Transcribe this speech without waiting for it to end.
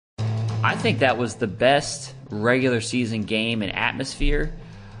I think that was the best regular season game and atmosphere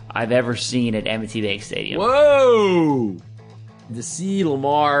I've ever seen at M&T Bank Stadium. Whoa! To see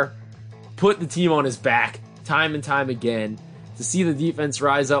Lamar put the team on his back time and time again, to see the defense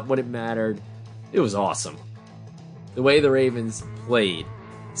rise up when it mattered, it was awesome. The way the Ravens played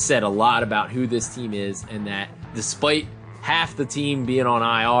said a lot about who this team is, and that despite half the team being on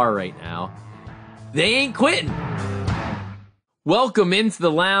IR right now, they ain't quitting. Welcome into the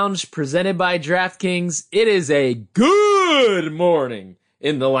lounge presented by DraftKings. It is a good morning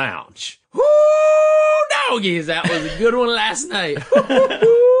in the lounge. Woo, doggies, that was a good one last night.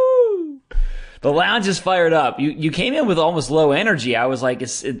 The lounge is fired up. You came in with almost low energy. I was like,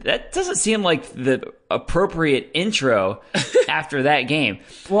 that doesn't seem like the appropriate intro after that game.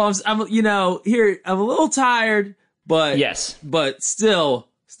 Well, I'm here. I'm a little tired, but yes, but still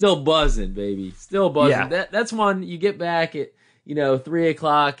buzzing, baby. Still buzzing. Yeah. That's one you get back at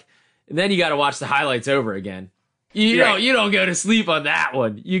 3:00, and then you got to watch the highlights over again. You don't go to sleep on that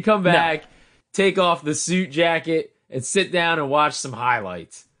one. You come back, take off the suit jacket, and sit down and watch some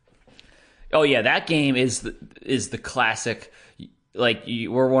highlights. Oh yeah, that game is the classic. Like,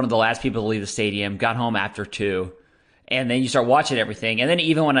 you were one of the last people to leave the stadium, got home after 2, and then you start watching everything. And then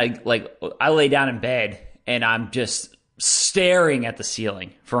even when I lay down in bed and I'm just staring at the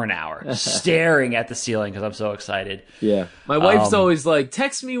ceiling for an hour, staring at the ceiling because I'm so excited. Yeah, my wife's always like,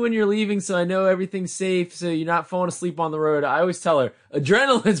 text me when you're leaving so I know everything's safe, so you're not falling asleep on the road. I always tell her,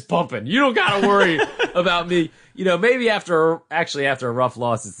 adrenaline's pumping. You don't gotta worry about me. Maybe after a rough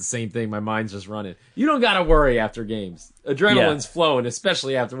loss, it's the same thing. My mind's just running. You don't got to worry after games. Adrenaline's flowing,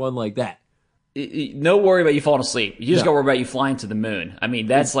 especially after one like that. No worry about you falling asleep. You just got to worry about you flying to the moon. I mean,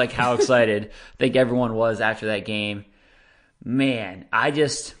 that's like how excited I think everyone was after that game. Man,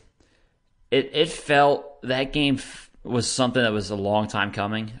 it felt that game was something that was a long time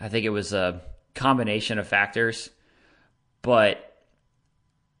coming. I think it was a combination of factors, but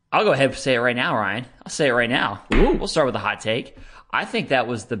I'll go ahead and say it right now, Ryan. I'll say it right now. Ooh. We'll start with a hot take. I think that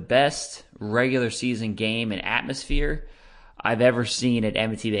was the best regular season game and atmosphere I've ever seen at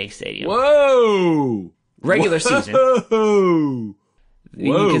M&T Bank Stadium. Whoa! Regular season. Whoa!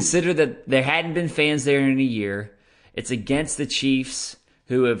 You consider that there hadn't been fans there in a year. It's against the Chiefs,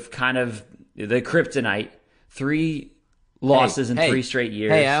 who have kind of the kryptonite. 3 losses in 3 straight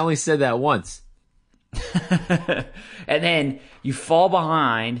years. Hey, I only said that once. And then you fall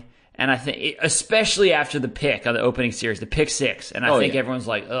behind, and I think, especially after the pick on the opening series, the pick 6, and I think everyone's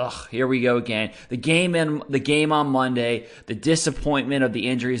like, ugh, here we go again. The game on Monday, the disappointment of the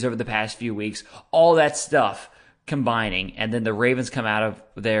injuries over the past few weeks, all that stuff combining, and then the Ravens come out of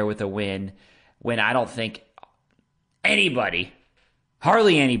there with a win when I don't think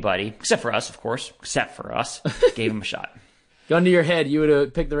hardly anybody, except for us, of course, gave them a shot. Gun to your head, you would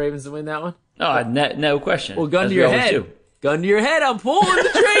have picked the Ravens to win that one? Oh, no question. Well, gun to your head. Gun to your head, I'm pulling the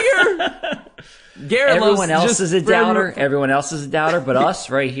trigger. Garrett Everyone else is a doubter. Everyone else is a doubter, but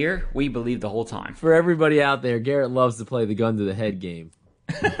us right here, we believe the whole time. For everybody out there, Garrett loves to play the gun to the head game.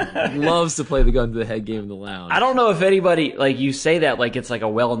 Loves to play the gun to the head game in the lounge. I don't know if anybody, you say that like it's like a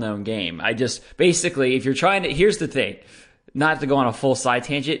well-known game. Basically, if you're trying to, here's the thing, not to go on a full side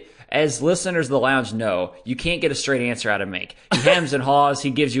tangent, as listeners of the lounge know, you can't get a straight answer out of Mink. He hems and haws.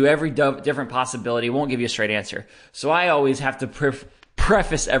 He gives you every different possibility. He won't give you a straight answer. So I always have to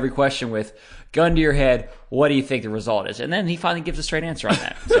preface every question with, gun to your head, what do you think the result is? And then he finally gives a straight answer on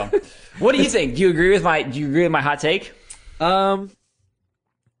that. So, what do you think? Do you agree with my hot take? I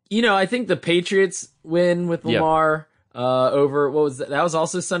think the Patriots win with Lamar over, what was that? That was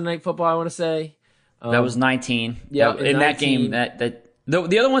also Sunday Night Football, I want to say. That was 19. Yeah, in 19. That game,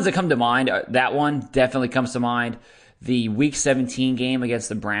 the other ones that come to mind, that one definitely comes to mind. The Week 17 game against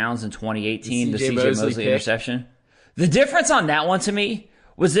the Browns in 2018, the C.J. Mosley interception. The difference on that one to me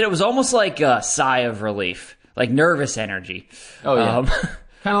was that it was almost like a sigh of relief, like nervous energy. Oh, yeah.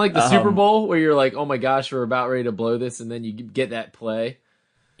 Kind of like the Super Bowl where you're like, oh my gosh, we're about ready to blow this, and then you get that play.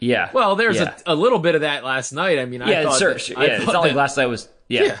 Yeah. Well, there's a little bit of that last night. I mean, I thought it's not like last night was...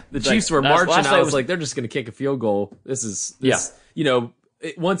 Yeah, the Chiefs were marching. I was like, they're just going to kick a field goal.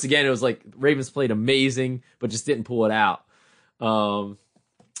 Once again, it was like Ravens played amazing, but just didn't pull it out. I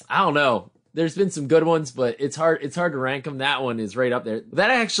don't know. There's been some good ones, but it's hard to rank them. That one is right up there.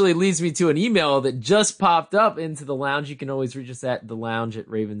 That actually leads me to an email that just popped up into the lounge. You can always reach us at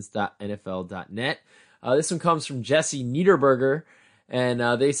thelounge@ravens.nfl.net. This one comes from Jesse Niederberger, and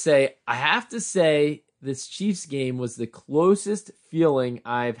they say, I have to say, this Chiefs game was the closest feeling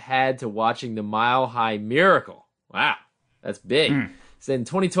I've had to watching the Mile High Miracle. Wow, that's big. So in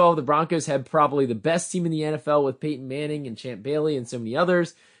 2012, the Broncos had probably the best team in the NFL with Peyton Manning and Champ Bailey and so many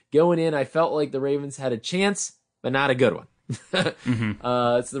others. Going in, I felt like the Ravens had a chance, but not a good one.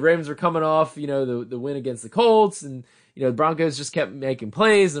 So the Ravens were coming off, the win against the Colts, and the Broncos just kept making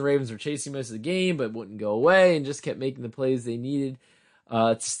plays. The Ravens were chasing most of the game, but wouldn't go away and just kept making the plays they needed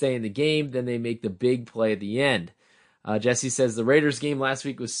to stay in the game. Then they make the big play at the end. Jesse says the Raiders game last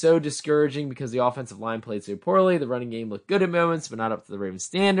week was so discouraging because the offensive line played so poorly. The running game looked good at moments, but not up to the Ravens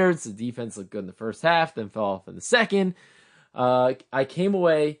standards. The defense looked good in the first half, then fell off in the second. I came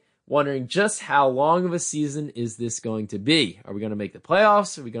away wondering just how long of a season is this going to be? Are we going to make the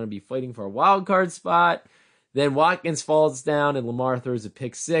playoffs? Are we going to be fighting for a wild card spot? Then Watkins falls down and Lamar throws a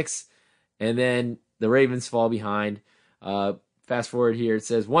pick six, and then the Ravens fall behind. Fast forward here, it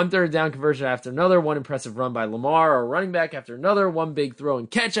says 1 third down conversion after another, one impressive run by Lamar, a running back after another, one big throw and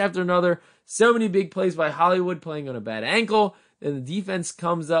catch after another. So many big plays by Hollywood playing on a bad ankle. Then the defense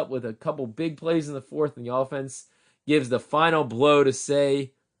comes up with a couple big plays in the fourth, and the offense gives the final blow to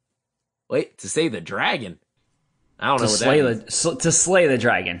say the dragon. I don't know what that means. To slay the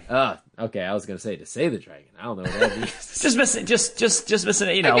dragon. Okay, I was gonna say to say the dragon. I don't know what that means. just missing.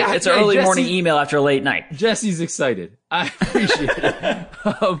 It's an early morning email after a late night. Jesse's excited. I appreciate it.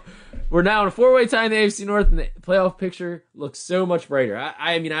 We're now in a 4-way tie in the AFC North, and the playoff picture looks so much brighter.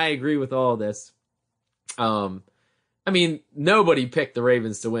 I agree with all of this. Nobody picked the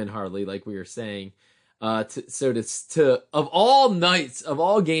Ravens to win hardly, like we were saying. Of all nights, of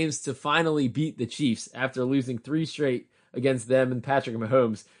all games, to finally beat the Chiefs after losing 3 straight against them and Patrick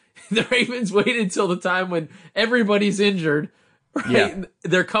Mahomes, the Ravens waited till the time when everybody's injured. Right? Yeah.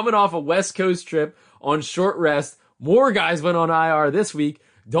 They're coming off a West Coast trip on short rest. More guys went on IR this week.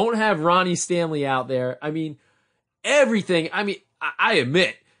 Don't have Ronnie Stanley out there. Everything. I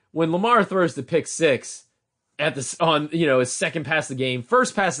admit, when Lamar throws the pick six on his second pass of the game,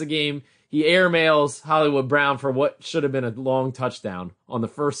 first pass of the game, he airmails Hollywood Brown for what should have been a long touchdown on the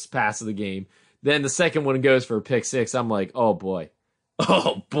first pass of the game. Then the second one goes for a pick six. I'm like, oh boy,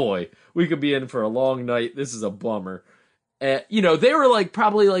 we could be in for a long night. This is a bummer. They were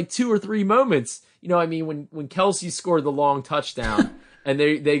probably 2 or 3 moments. When Kelsey scored the long touchdown and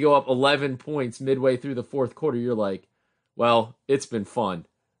they go up 11 points midway through the fourth quarter, you're like, well, it's been fun,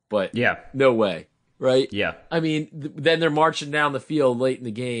 but no way. Right? Yeah. Then they're marching down the field late in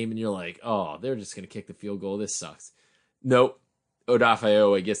the game, and you're like, oh, they're just going to kick the field goal. This sucks. Nope.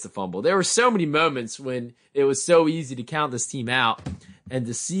 Odafe gets the fumble. There were so many moments when it was so easy to count this team out, and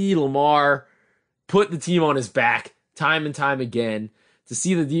to see Lamar put the team on his back time and time again, to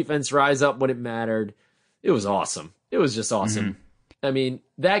see the defense rise up when it mattered, it was awesome. It was just awesome. Mm-hmm.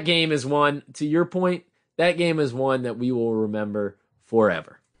 That game is one, to your point, that game is one that we will remember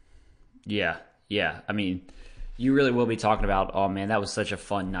forever. Yeah. Yeah, you really will be talking about, oh man, that was such a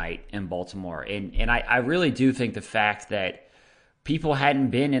fun night in Baltimore. And I really do think the fact that people hadn't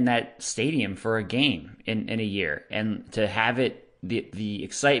been in that stadium for a game in a year, and to have it, the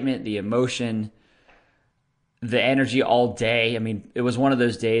excitement, the emotion, the energy all day. It was one of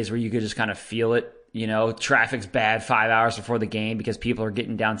those days where you could just kind of feel it. Traffic's bad 5 hours before the game because people are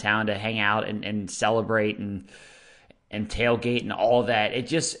getting downtown to hang out and celebrate and tailgate and all that. It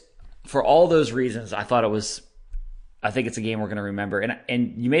just... For all those reasons, I think it's a game we're going to remember.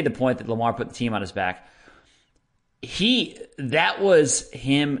 And you made the point that Lamar put the team on his back. That was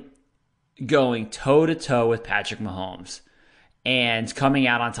him going toe to toe with Patrick Mahomes and coming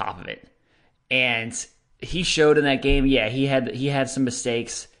out on top of it. And he showed in that game, he had some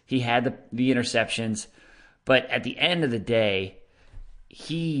mistakes. He had the interceptions, but at the end of the day,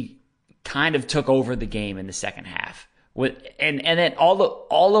 he kind of took over the game in the second half. And then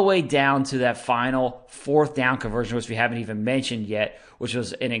all the way down to that final 4th down conversion, which we haven't even mentioned yet, which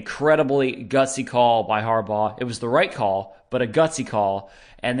was an incredibly gutsy call by Harbaugh. It was the right call, but a gutsy call.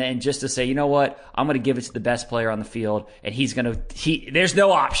 And then just to say, you know what, I'm going to give it to the best player on the field, and there's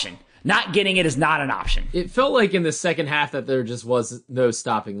no option. Not getting it is not an option. It felt like in the second half that there just was no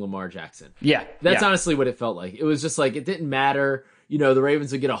stopping Lamar Jackson. Yeah. That's honestly what it felt like. It was just like, it didn't matter. The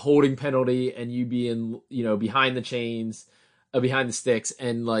Ravens would get a holding penalty and you'd be in, behind the chains, behind the sticks.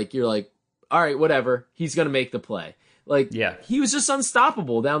 And you're like, all right, whatever. He's going to make the play. He was just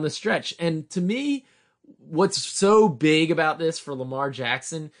unstoppable down the stretch. And to me, what's so big about this for Lamar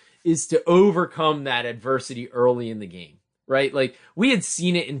Jackson is to overcome that adversity early in the game, right? We had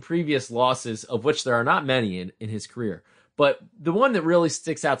seen it in previous losses, of which there are not many in his career. But the one that really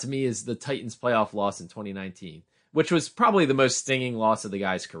sticks out to me is the Titans playoff loss in 2019. Which was probably the most stinging loss of the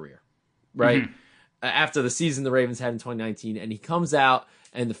guy's career, right? Mm-hmm. After the season the Ravens had in 2019, and he comes out,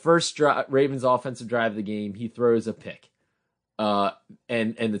 and the first Ravens offensive drive of the game, he throws a pick. And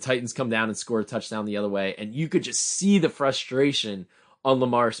the Titans come down and score a touchdown the other way, and you could just see the frustration on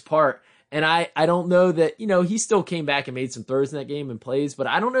Lamar's part. And I don't know that, he still came back and made some throws in that game and plays, but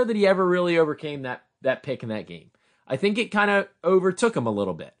I don't know that he ever really overcame that pick in that game. I think it kind of overtook him a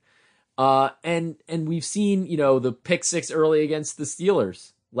little bit. And we've seen, the pick six early against the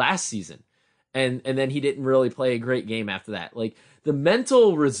Steelers last season. And then he didn't really play a great game after that. Like, the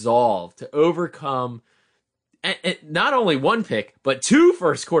mental resolve to overcome and not only one pick, but 2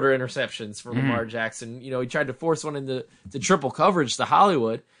 first quarter interceptions for Lamar Jackson. He tried to force one into triple coverage to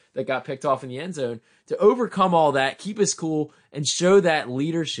Hollywood that got picked off in the end zone. To overcome all that, keep us cool, and show that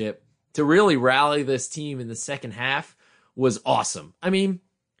leadership to really rally this team in the second half was awesome. I mean,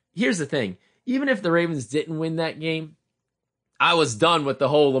 here's the thing. Even if the Ravens didn't win that game, I was done with the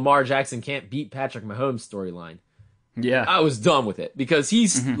whole Lamar Jackson can't beat Patrick Mahomes storyline. Yeah. I was done with it because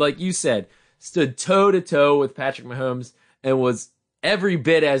he's, like you said, stood toe-to-toe with Patrick Mahomes and was every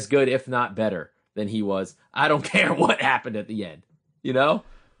bit as good, if not better, than he was. I don't care what happened at the end,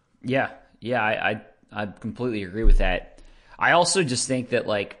 Yeah, I completely agree with that. I also just think that,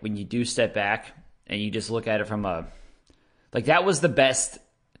 like, when you do step back and you just look at it from that was the best,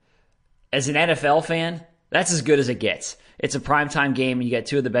 as an NFL fan, that's as good as it gets. It's a primetime game, and you got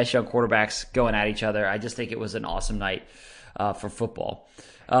 2 of the best young quarterbacks going at each other. I just think it was an awesome night for football.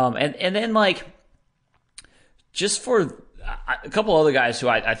 And then, like, just for a couple other guys who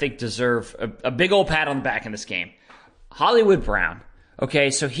I think deserve a big old pat on the back in this game. Hollywood Brown.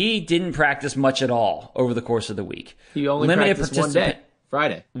 Okay, so he didn't practice much at all over the course of the week. He only practiced one day,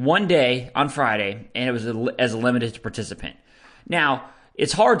 Friday. One day on Friday, and it was as a limited participant. Now,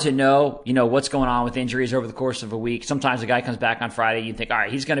 it's hard to know, what's going on with injuries over the course of a week. Sometimes a guy comes back on Friday, you think, all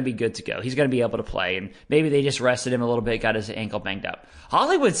right, he's going to be good to go. He's going to be able to play. And maybe they just rested him a little bit, got his ankle banged up.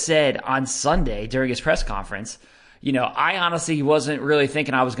 Hollywood said on Sunday during his press conference, I honestly wasn't really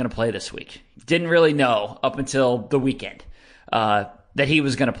thinking I was going to play this week. Didn't really know up until the weekend that he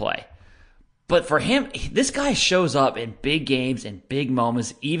was going to play. But for him, this guy shows up in big games and big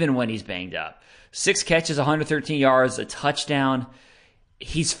moments, even when he's banged up. 6 catches, 113 yards, a touchdown.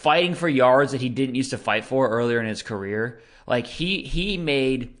 He's fighting for yards that he didn't used to fight for earlier in his career. Like, he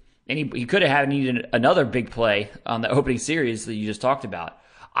made, and he could have needed another big play on the opening series that you just talked about.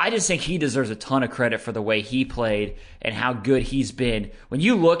 I just think he deserves a ton of credit for the way he played and how good he's been. When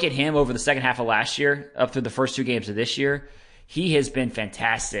you look at him over the second half of last year, up through the first 2 games of this year, he has been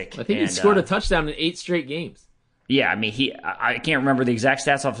fantastic. I think he scored a touchdown in 8 straight games. Yeah, I mean, I can't remember the exact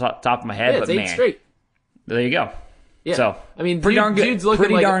stats off the top of my head, yeah, but it's 8 straight. There you go. Yeah. So, I mean, pretty darn good. Dude's looking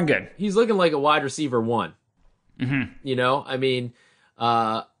pretty darn good. He's looking like a wide receiver 1. I mean,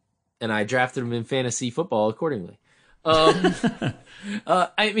 and I drafted him in fantasy football accordingly. I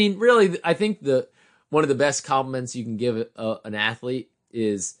mean, really, I think one of the best compliments you can give an athlete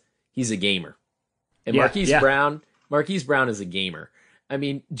is he's a gamer. And Marquise Brown is a gamer. I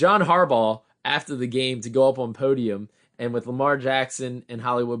mean, John Harbaugh, after the game, to go up on podium, and with Lamar Jackson and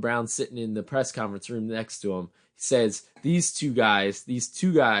Hollywood Brown sitting in the press conference room next to him, he says, these two guys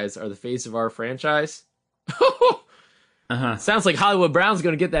are the face of our franchise. Sounds like Hollywood Brown's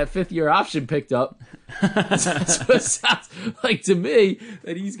going to get that 5th-year option picked up. So it sounds like to me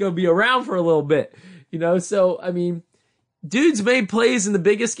that he's going to be around for a little bit. So, I mean, dude's made plays in the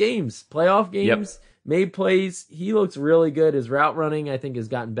biggest games, playoff games, made plays. He looks really good. His route running, I think, has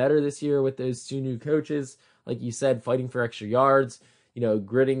gotten better this year with those 2 new coaches. Like you said, fighting for extra yards,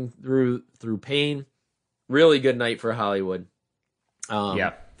 gritting through pain. Really good night for Hollywood.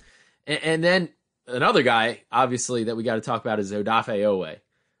 And then another guy, obviously, that we got to talk about is Odafe Owe.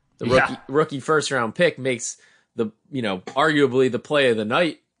 The rookie first round pick makes arguably the play of the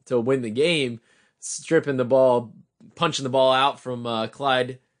night to win the game, stripping the ball, punching the ball out from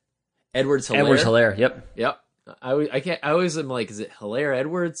Clyde Edwards-Helaire. Edwards-Helaire, yep. I always am like, is it Hilaire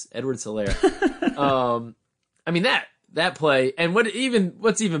Edwards? Edwards-Helaire. I mean, that play, and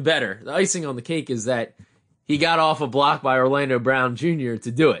what's even better, the icing on the cake is that he got off a block by Orlando Brown Jr.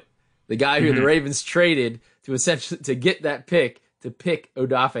 to do it. The guy who the Ravens traded to get that pick, to pick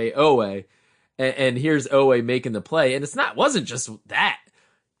Odafe Owe, and here's Owe making the play. And wasn't just that.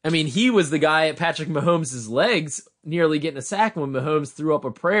 I mean, he was the guy at Patrick Mahomes' legs, nearly getting a sack when Mahomes threw up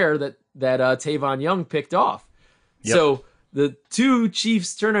a prayer that Tavon Young picked off. Yep. So the 2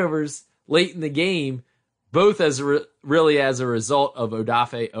 Chiefs turnovers late in the game, both really as a result of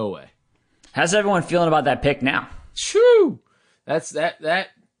Odafe Owe. How's everyone feeling about that pick now? True. That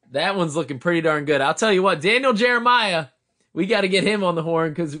one's looking pretty darn good. I'll tell you what, Daniel Jeremiah, we got to get him on the horn,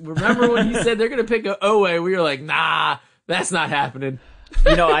 because remember when he said they're going to pick Owe, we were like, nah, that's not happening.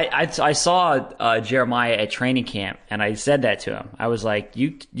 I saw Jeremiah at training camp, and I said that to him. I was like,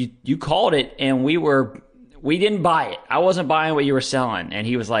 you called it, and we were we didn't buy it. I wasn't buying what you were selling. And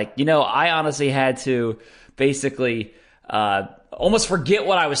he was like, I honestly had to basically almost forget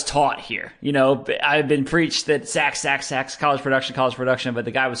what I was taught here. I've been preached that sacks, college production, but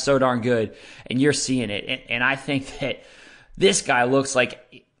the guy was so darn good, and you're seeing it. And I think that this guy looks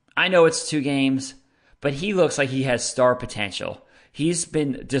like, I know it's 2 games, but he looks like he has star potential. He's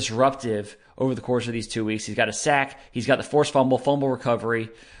been disruptive over the course of these 2 weeks. He's got a sack. He's got the forced fumble recovery,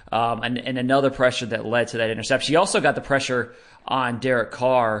 and another pressure that led to that interception. He also got the pressure on Derek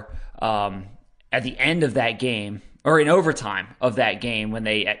Carr at the end of that game, or in overtime of that game when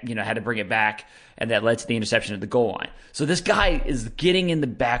they had to bring it back, and that led to the interception at the goal line. So this guy is getting in the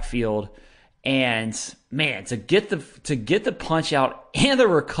backfield, and man, to get the punch out and the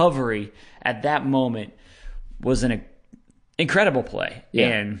recovery at that moment was an incredible play. Yeah.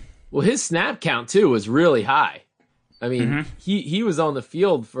 And well, his snap count too was really high. I mean, he was on the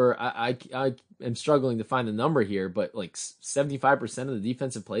field for I am struggling to find the number here, but like 75% of the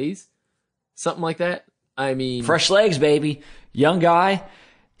defensive plays, something like that. I mean, fresh legs, baby, young guy.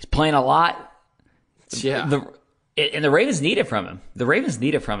 He's playing a lot. Yeah, and the Ravens need it from him.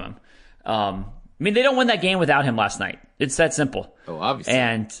 I mean, they don't win that game without him last night. It's that simple. Oh, obviously.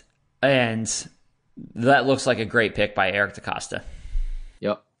 And that looks like a great pick by Eric DeCosta.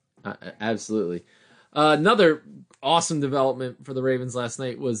 Yep, absolutely. Another awesome development for the Ravens last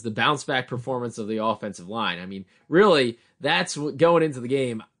night was the bounce back performance of the offensive line. I mean, really, that's going into the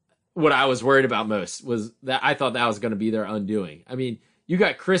game. What I was worried about most was that I thought that was going to be their undoing. I mean, you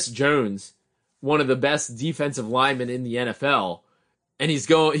got Chris Jones, one of the best defensive linemen in the NFL, and he's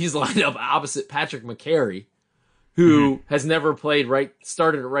lined up opposite Patrick McCary, who has never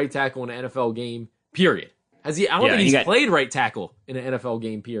started at right tackle in an NFL game, period. Has he? I don't think he's played right tackle in an NFL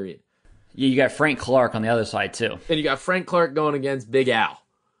game, period. Yeah, you got Frank Clark on the other side too. And you got Frank Clark going against Big Al.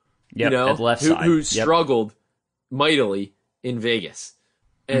 Yep, at the left side. Who struggled mightily in Vegas.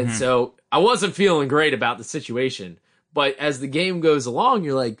 And so I wasn't feeling great about the situation. But as the game goes along,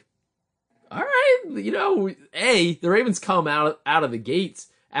 you're like, all right, the Ravens come out of the gates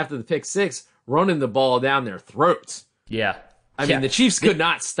after the pick 6, running the ball down their throats. Yeah. I mean, the Chiefs could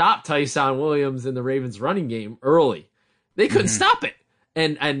not stop Tyson Williams in the Ravens running game early. They couldn't stop it.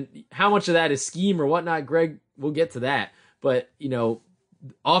 And how much of that is scheme or whatnot, Greg, we'll get to that. But,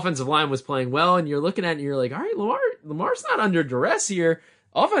 offensive line was playing well, and you're looking at it and you're like, all right, Lamar's not under duress here.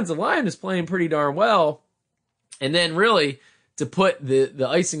 Offensive line is playing pretty darn well. And then really, to put the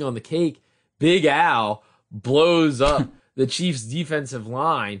icing on the cake, Big Al blows up the Chiefs' defensive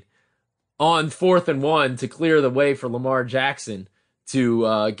line on 4th and 1 to clear the way for Lamar Jackson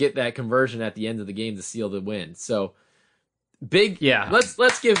to get that conversion at the end of the game to seal the win. So,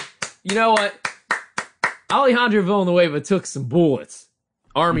 let's give, you know what? Alejandro Villanueva took some bullets.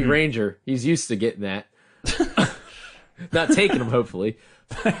 Army Ranger, he's used to getting that. Not taking them, hopefully.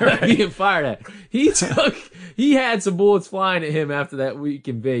 Being fired at. He had some bullets flying at him after that week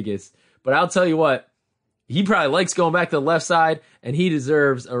in Vegas. But I'll tell you what, he probably likes going back to the left side, and he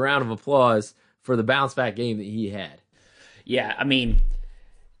deserves a round of applause for the bounce back game that he had. Yeah, I mean,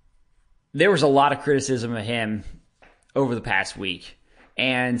 there was a lot of criticism of him over the past week.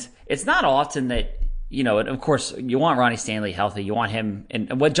 And it's not often that, of course, you want Ronnie Stanley healthy. You want him.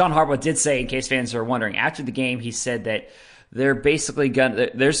 And what John Harbaugh did say, in case fans are wondering, after the game, he said that they're basically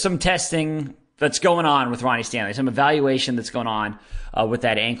there's some testing that's going on with Ronnie Stanley, some evaluation that's going on with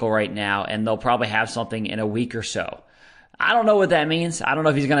that ankle right now, and they'll probably have something in a week or so. I don't know what that means. I don't know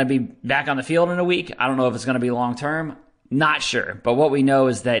if he's going to be back on the field in a week. I don't know if it's going to be long term. Not sure. But what we know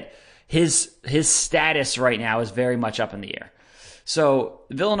is that his status right now is very much up in the air. So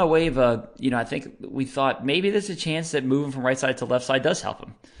Villanueva, I think we thought maybe there's a chance that moving from right side to left side does help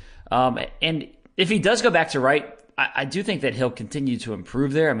him. And if he does go back to right, I do think that he'll continue to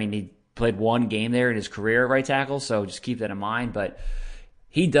improve there. I mean, he played one game there in his career at right tackle, so just keep that in mind. But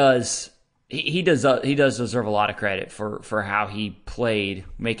he does deserve a lot of credit for how he played,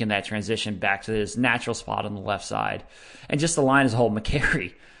 making that transition back to his natural spot on the left side. And just the line as a whole,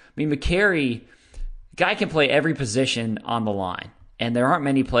 McCary. I mean, McCary, guy can play every position on the line, and there aren't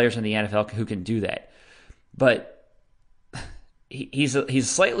many players in the NFL who can do that. But he's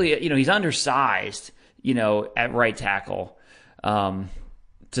slightly, he's undersized, at right tackle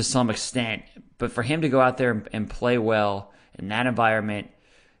to some extent. But for him to go out there and play well in that environment,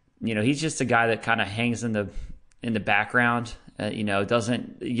 he's just a guy that kind of hangs in the background. You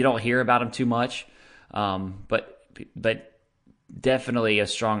don't hear about him too much, but definitely a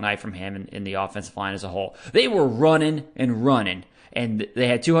strong night from him in the offensive line as a whole. They were running, and they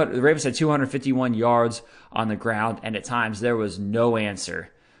had the Ravens had 251 yards on the ground, and at times there was no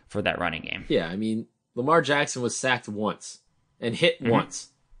answer for that running game. Yeah, I mean, Lamar Jackson was sacked once and hit once.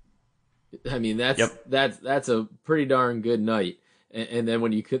 I mean, that's a pretty darn good night. And then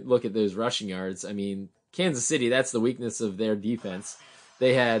when you could look at those rushing yards, I mean, Kansas City, that's the weakness of their defense.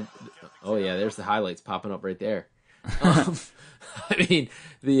 They had, oh yeah, there's the highlights popping up right there. I mean,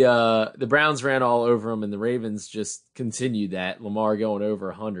 the Browns ran all over them, and the Ravens just continued that. Lamar going over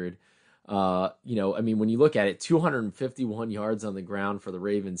 100. I mean, when you look at it, 251 yards on the ground for the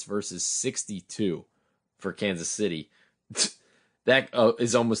Ravens versus 62 for Kansas City. That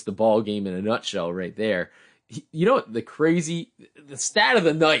is almost the ball game in a nutshell right there. You know what the stat of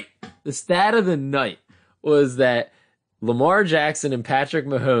the night? The stat of the night was that Lamar Jackson and Patrick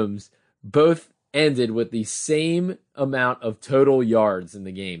Mahomes both ended with the same amount of total yards in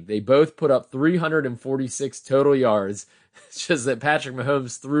the game. They both put up 346 total yards. It's just that Patrick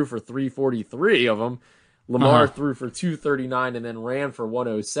Mahomes threw for 343 of them. Lamar threw for 239 and then ran for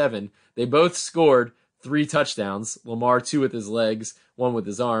 107. They both scored 3 touchdowns. Lamar 2 with his legs, 1 with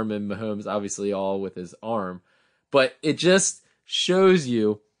his arm, and Mahomes obviously all with his arm. But it just shows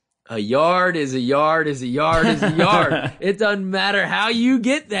you a yard is a yard is a yard is a yard. It doesn't matter how you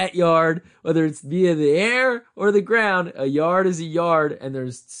get that yard, whether it's via the air or the ground, a yard is a yard, and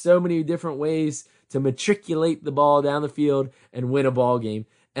there's so many different ways to matriculate the ball down the field and win a ball game.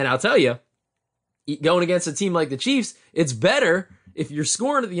 And I'll tell you, going against a team like the Chiefs, it's better if you're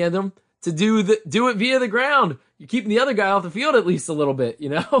scoring at the end of them to do it via the ground. You're keeping the other guy off the field at least a little bit, you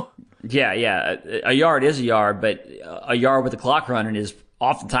know? Yeah. A yard is a yard, but a yard with the clock running is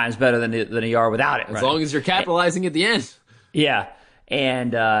oftentimes better than a yard without it. As long as you're capitalizing at the end. Yeah.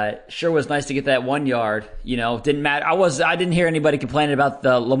 And sure was nice to get that 1 yard. You know, didn't matter. I didn't hear anybody complaining about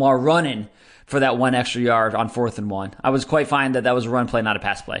the Lamar running for that 1 extra yard on 4th and 1. I was quite fine that was a run play, not a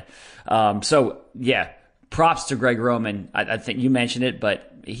pass play. So yeah, props to Greg Roman. I think you mentioned it, but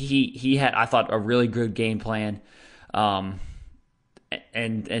he had, I thought, a really good game plan. And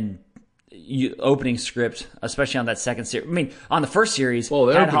opening script, especially on that second series. I mean, on the first series,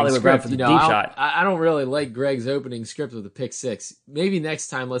 had Hollywood Brown for the deep shot. I don't really like Greg's opening script with the pick 6. Maybe next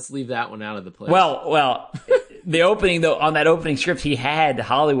time let's leave that one out of the play. Well, the opening though, on that opening script, he had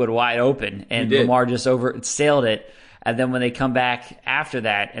Hollywood wide open, and Lamar just sailed it. And then when they come back after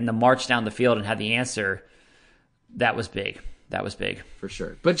that and the march down the field and had the answer, that was big. That was big for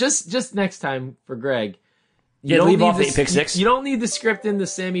sure. But just next time for Greg. You leave off the pick 6. You don't need the script in the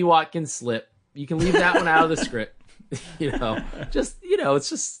Sammy Watkins slip. You can leave that one out of the script. It's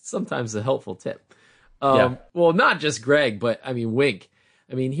just sometimes a helpful tip. Well, not just Greg, but I mean Wink.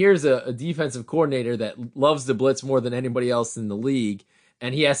 I mean, here's a defensive coordinator that loves the blitz more than anybody else in the league,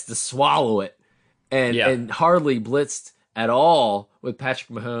 and he has to swallow it, and hardly blitzed at all with Patrick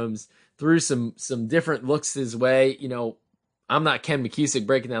Mahomes. Threw some different looks his way. You know, I'm not Ken McKusick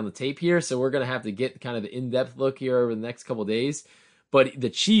breaking down the tape here, so we're going to have to get kind of the in-depth look here over the next couple of days. But the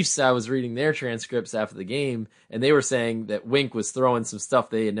Chiefs, I was reading their transcripts after the game, and they were saying that Wink was throwing some stuff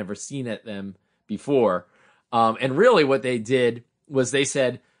they had never seen at them before. And really what they did was they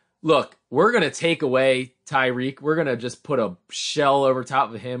said, look, we're going to take away Tyreek. We're going to just put a shell over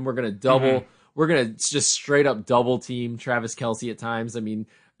top of him. We're going to double. We're going to just straight up double team Travis Kelce at times. I mean,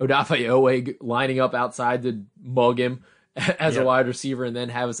 Odafe Oweh lining up outside to mug him as a wide receiver and then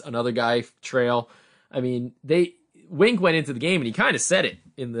have another guy trail. I mean, Wink went into the game and he kind of said it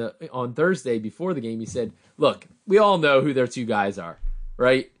on Thursday before the game. He said, look, we all know who their 2 guys are,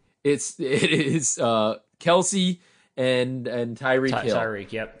 right? It is Kelce and Tyreek Hill.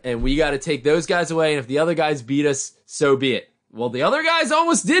 Tyreek, yep. And we got to take those guys away. And if the other guys beat us, so be it. Well, the other guys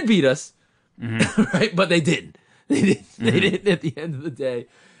almost did beat us, right? But they didn't. They didn't at the end of the day.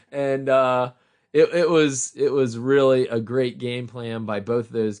 And it was really a great game plan by both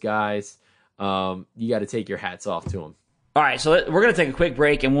of those guys. You got to take your hats off to them. All right, so we're going to take a quick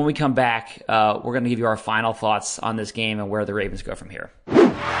break, and when we come back, we're going to give you our final thoughts on this game and where the Ravens go from here.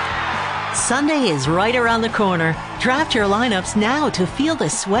 Sunday is right around the corner. Draft your lineups now to feel the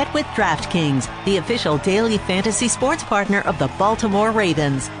sweat with DraftKings, the official daily fantasy sports partner of the Baltimore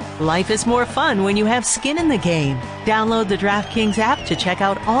Ravens. Life is more fun when you have skin in the game. Download the DraftKings app to check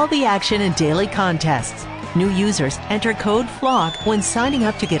out all the action and daily contests. New users enter code FLOG when signing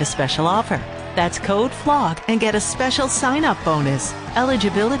up to get a special offer. That's code FLOG and get a special sign-up bonus.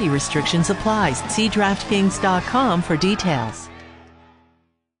 Eligibility restrictions apply. See DraftKings.com for details.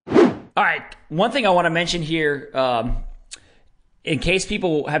 All right, one thing I want to mention here, in case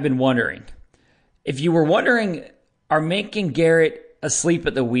people have been wondering. If you were wondering, are Mink and Garrett asleep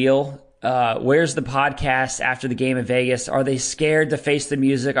at the wheel? Where's the podcast after the game in Vegas? Are they scared to face the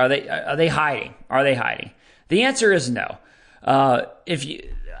music? Are they hiding? The answer is no.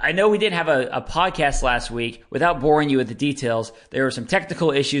 I know we didn't have a podcast last week. Without boring you with the details, there were some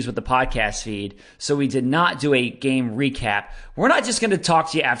technical issues with the podcast feed, so we did not do a game recap. We're not just going to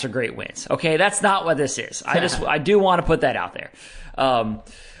talk to you after great wins, okay? That's not what this is. I do want to put that out there.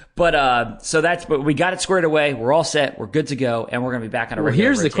 But we got it squared away. We're all set. We're good to go, and we're going to be back on a regular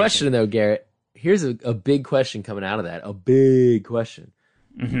Here's rotation. the question, though, Garrett. Here's a big question coming out of that. A big question.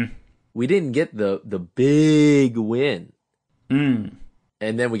 Mm-hmm. We didn't get the big win. Mm.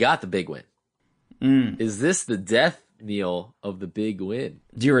 And then we got the big win. Mm. Is this the death knell of the big win?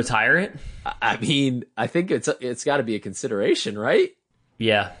 Do you retire it? I mean, I think it's got to be a consideration, right?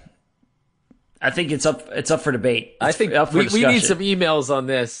 Yeah. I think it's up for debate. I think we need some emails on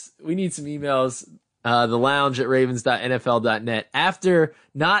this. We need some emails. The lounge at ravens.nfl.net. After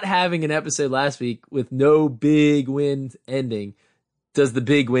not having an episode last week with no big win ending, does the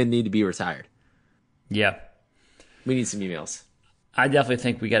big win need to be retired? Yeah. We need some emails. I definitely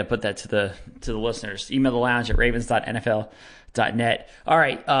think we got to put that to the listeners. Email the lounge at ravens.nfl.net. All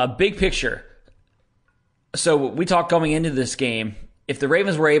right, big picture. So we talked going into this game, if the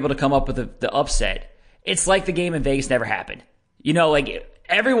Ravens were able to come up with the upset, it's like the game in Vegas never happened. You know, like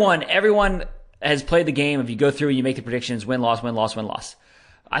everyone has played the game. If you go through and you make the predictions, win, loss, win, loss, win, loss.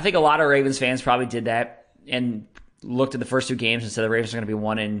 I think a lot of Ravens fans probably did that and looked at the first two games and said the Ravens are going to be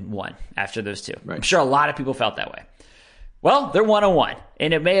 1-1 after those two. Right. I'm sure a lot of people felt that way. Well, they're 1-1,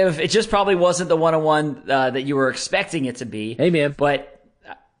 and it just probably wasn't the 1-1 that you were expecting it to be. Hey, man. But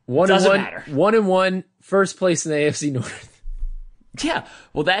It doesn't matter. 1-1, first place in the AFC North. Yeah,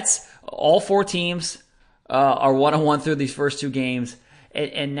 well, that's all four teams are 1-1 through these first two games,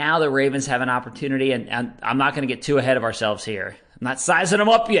 and now the Ravens have an opportunity, and I'm not going to get too ahead of ourselves here. I'm not sizing them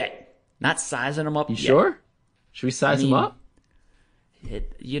up yet. You sure? Should we size them up?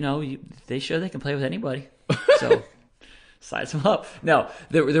 They show they can play with anybody, so size them up. No,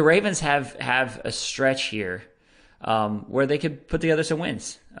 the Ravens have a stretch here where they could put together some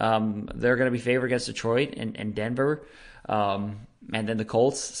wins. They're going to be favored against Detroit and Denver. And then the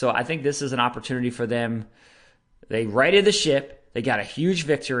Colts. So I think this is an opportunity for them. They righted the ship. They got a huge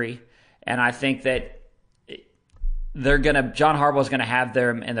victory. And I think that John Harbaugh is going to have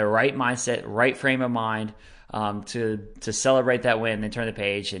them in the right mindset, right frame of mind to celebrate that win and turn the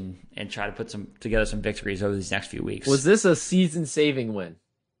page and try to put together some victories over these next few weeks. Was this a season-saving win?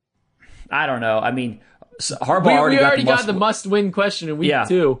 I don't know. I mean, Harbaugh already got the must-win question in week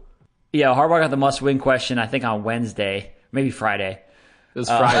 2. Yeah, Harbaugh got the must-win question, I think, on Wednesday. Maybe Friday. It was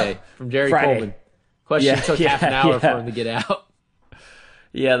Friday from Jerry Coleman. Question took half an hour for him to get out.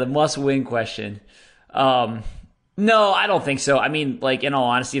 Yeah, the must-win question. No, I don't think so. I mean, like, in all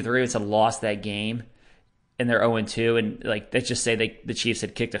honesty, if the Ravens had lost that game and they're 0-2, and like let's just say the Chiefs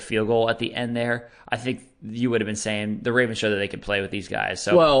had kicked a field goal at the end there, I think you would have been saying the Ravens showed that they could play with these guys.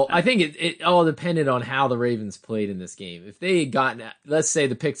 So, well, I think it all depended on how the Ravens played in this game. If they had gotten, let's say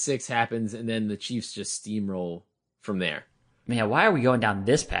the pick six happens and then the Chiefs just steamroll from there. Man, why are we going down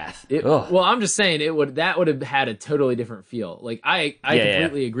this path? Well, I'm just saying that would have had a totally different feel. Like I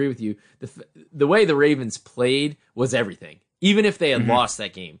completely agree with you. The way the Ravens played was everything. Even if they had lost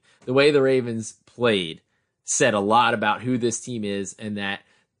that game, the way the Ravens played said a lot about who this team is, and that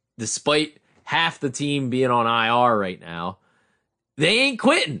despite half the team being on IR right now, they ain't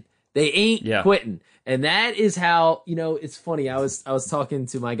quitting. They ain't quitting. And that is how, it's funny. I was talking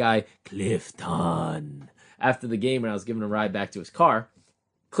to my guy Clifton after the game, and I was giving him a ride back to his car.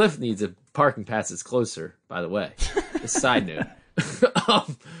 Cliff needs a parking pass that's closer, by the way. A side note.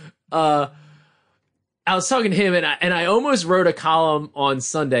 I was talking to him, and I almost wrote a column on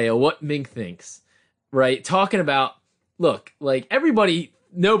Sunday of what Mink thinks, right? Talking about, look, like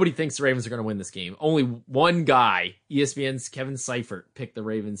nobody thinks the Ravens are going to win this game. Only one guy, ESPN's Kevin Seifert, picked the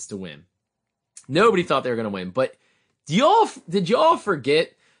Ravens to win. Nobody thought they were going to win. But did y'all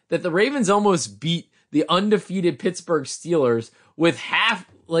forget that the Ravens almost beat the undefeated Pittsburgh Steelers with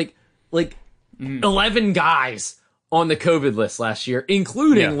 11 guys on the COVID list last year,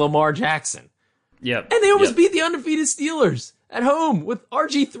 including Lamar Jackson. Yep. And they almost beat the undefeated Steelers at home with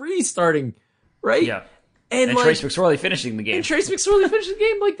RG3 starting, right? Yeah. And Trace McSorley finishing the game.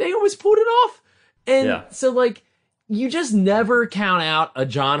 Like, they almost pulled it off. And so, like, you just never count out a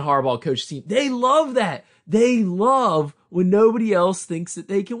John Harbaugh coach team. They love that. They love when nobody else thinks that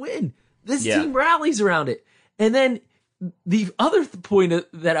they can win. This team rallies around it. And then the other point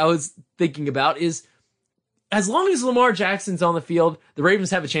that I was thinking about is, as long as Lamar Jackson's on the field, the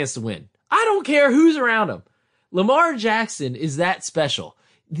Ravens have a chance to win. I don't care who's around him. Lamar Jackson is that special.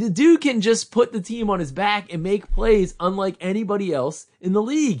 The dude can just put the team on his back and make plays unlike anybody else in the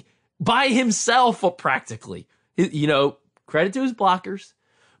league by himself, practically. Credit to his blockers,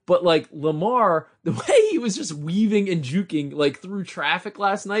 But like Lamar, the way he was just weaving and juking like through traffic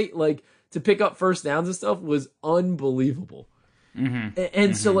last night, like to pick up first downs and stuff was unbelievable.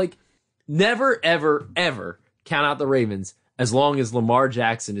 And so like never, ever, ever count out the Ravens as long as Lamar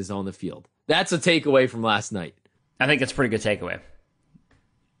Jackson is on the field. That's a takeaway from last night. I think that's a pretty good takeaway.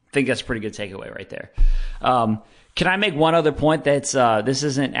 Right there. Can I make one other point that's this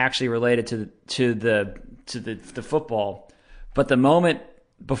isn't actually related to the football, but the moment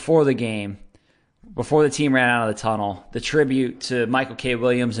before the game, before the team ran out of the tunnel, the tribute to Michael K.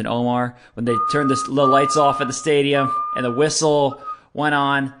 Williams and Omar when they turned the lights off at the stadium and the whistle went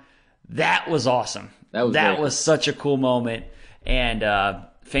on, that was awesome. That was such a cool moment, and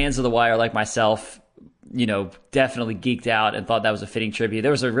fans of The Wire like myself, definitely geeked out and thought that was a fitting tribute.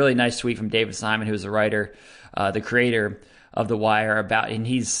 There was a really nice tweet from David Simon, who is the writer, the creator of The Wire, and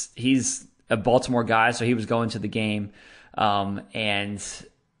he's a Baltimore guy, so he was going to the game, and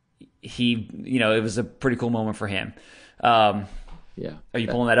he, it was a pretty cool moment for him. Yeah. Are you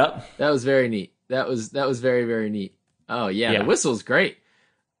pulling that up? That was very neat. That was very, very neat. Oh yeah. The whistle's great.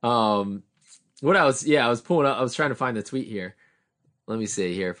 I was pulling up, I was trying to find the tweet here. Let me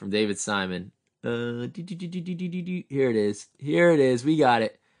see here from David Simon. Here it is. We got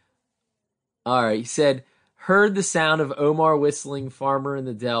it. All right. He said, heard the sound of Omar whistling Farmer in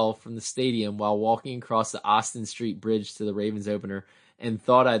the Dell from the stadium while walking across the Austin Street Bridge to the Ravens opener and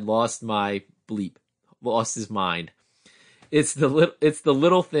thought I'd lost his mind. It's the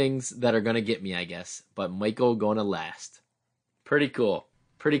little things that are going to get me, I guess, but Michael going to last. Pretty cool.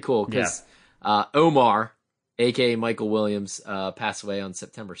 Because Omar, a.k.a. Michael Williams, passed away on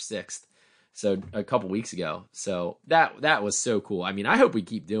September 6th. So a couple weeks ago. So that was so cool. I mean, I hope we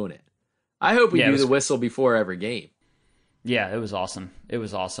keep doing it. I hope we do the whistle before every game. Yeah, it was awesome.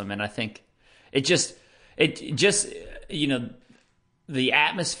 And I think it just the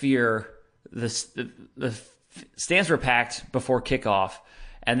atmosphere, the stands were packed before kickoff,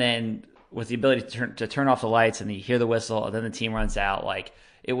 and then with the ability to turn off the lights and you hear the whistle and then the team runs out, like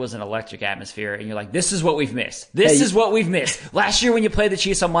it was an electric atmosphere, and you're like, this is what we've missed. This is what we've missed. Last year when you played the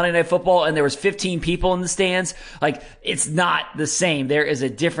Chiefs on Monday Night Football and there was 15 people in the stands, like it's not the same. There is a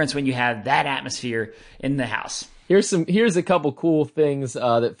difference when you have that atmosphere in the house. Here's a couple cool things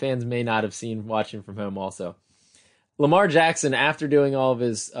that fans may not have seen watching from home also. Lamar Jackson, after doing all of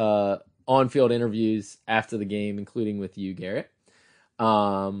his on-field interviews after the game, including with you, Garrett, it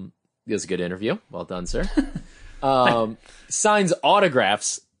was a good interview. Well done, sir. Signs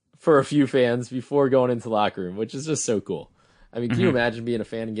autographs for a few fans before going into the locker room, which is just so cool. I mean, can you imagine being a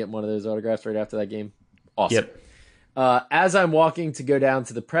fan and getting one of those autographs right after that game? Awesome. Yep. As I'm walking to go down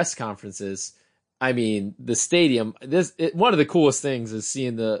to the press conferences, I mean, the stadium, one of the coolest things is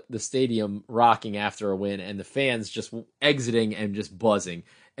seeing the stadium rocking after a win and the fans just exiting and just buzzing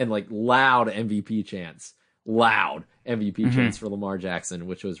and like loud MVP chants for Lamar Jackson,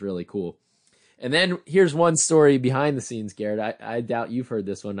 which was really cool. And then here's one story behind the scenes, Garrett. I doubt you've heard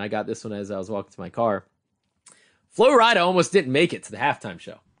this one. I got this one as I was walking to my car. Flo Rida almost didn't make it to the halftime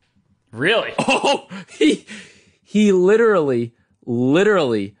show. Really? Oh, he literally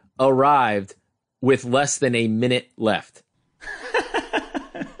arrived with less than a minute left.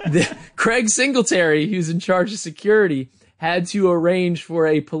 Craig Singletary, who's in charge of security, had to arrange for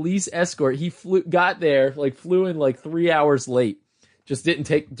a police escort. He got there, flew in 3 hours late. Just didn't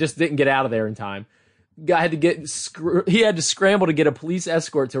get out of there in time. Guy had to scramble to get a police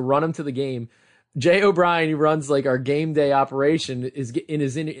escort to run him to the game. Jay O'Brien, who runs our game day operation,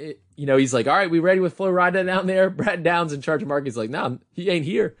 he's like, all right, we ready with Flo Rida down there? Brad Downs in charge of marketing is like, no, he ain't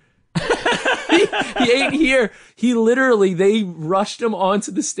here. he ain't here. They rushed him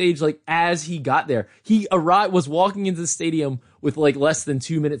onto the stage as he got there. He was walking into the stadium with less than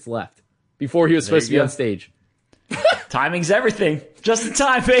 2 minutes left before he was supposed to be on stage. Timing's everything. Just in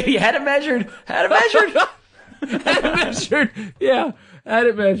time, baby. Had it measured. Yeah, had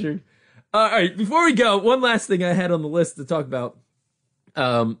it measured. All right, before we go, one last thing I had on the list to talk about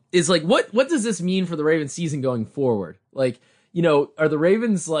is what does this mean for the Ravens season going forward? Are the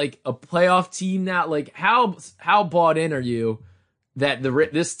Ravens a playoff team now? How bought in are you that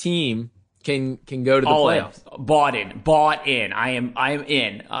this team can go to the playoffs? Bought in. I am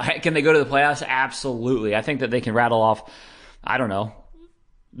in. Can they go to the playoffs? Absolutely. I think that they can rattle off, I don't know,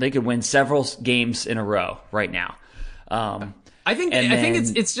 they could win several games in a row right now. I think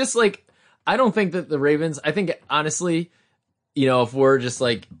it's just I don't think that the Ravens, I think honestly, if we're just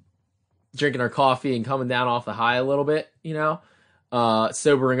drinking our coffee and coming down off the high a little bit,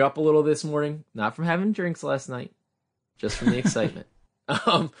 sobering up a little this morning, not from having drinks last night, just from the excitement.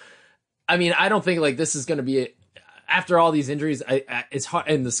 I mean, I don't think this is going to be after all these injuries, it's hard,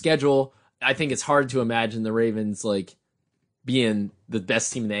 and the schedule, I think it's hard to imagine the Ravens like being the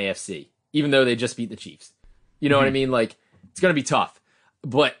best team in the AFC, even though they just beat the Chiefs. You know what I mean? Like, it's going to be tough.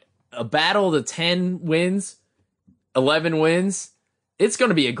 But a battle to 10 wins, 11 wins, it's going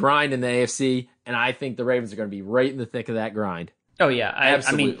to be a grind in the AFC, and I think the Ravens are going to be right in the thick of that grind. Oh, yeah.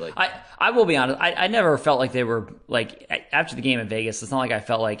 Absolutely. I mean, I will be honest. I never felt like they were, like, after the game in Vegas, it's not like I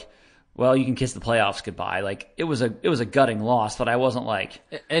felt like, well, you can kiss the playoffs goodbye. Like, it was a gutting loss, but I wasn't like...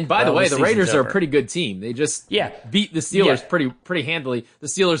 And by the way, the Raiders are a pretty good team. They just beat the Steelers pretty handily. The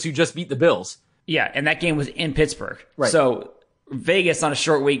Steelers who just beat the Bills. Yeah, and that game was in Pittsburgh. Right. So Vegas on a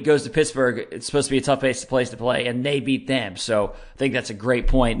short week goes to Pittsburgh. It's supposed to be a tough place to play, and they beat them. So I think that's a great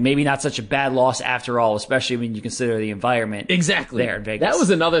point. Maybe not such a bad loss after all, especially when you consider the environment there in Vegas. That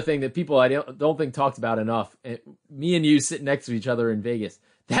was another thing that people I don't think talked about enough. Me and you sitting next to each other in Vegas.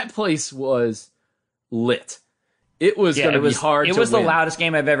 That place was lit. It was going to be hard to win. It was the loudest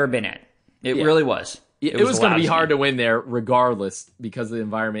game I've ever been at. It really was. It was going to be hard to win there regardless because of the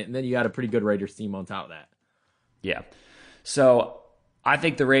environment. And then you got a pretty good Raiders team on top of that. Yeah. So I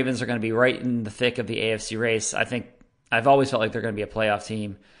think the Ravens are going to be right in the thick of the AFC race. I've always felt like they're going to be a playoff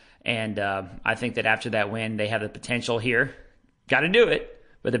team. And I think that after that win, they have the potential here. Got to do it.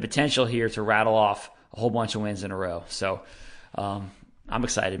 But the potential here to rattle off a whole bunch of wins in a row. So I'm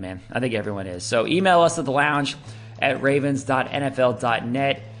excited, man. I think everyone is. So email us at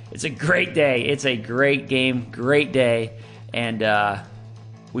thelounge@ravens.nfl.net. It's a great day. It's a great game, great day. And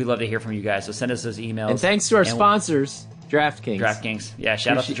we'd love to hear from you guys. So send us those emails. And thanks to our sponsors, DraftKings. DraftKings. Yeah,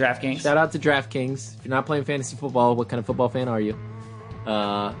 shout out to DraftKings. Shout out to DraftKings. If you're not playing fantasy football, what kind of football fan are you?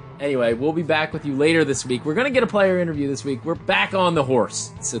 Anyway, we'll be back with you later this week. We're going to get a player interview this week. We're back on the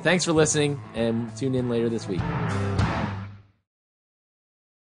horse. So thanks for listening, and tune in later this week.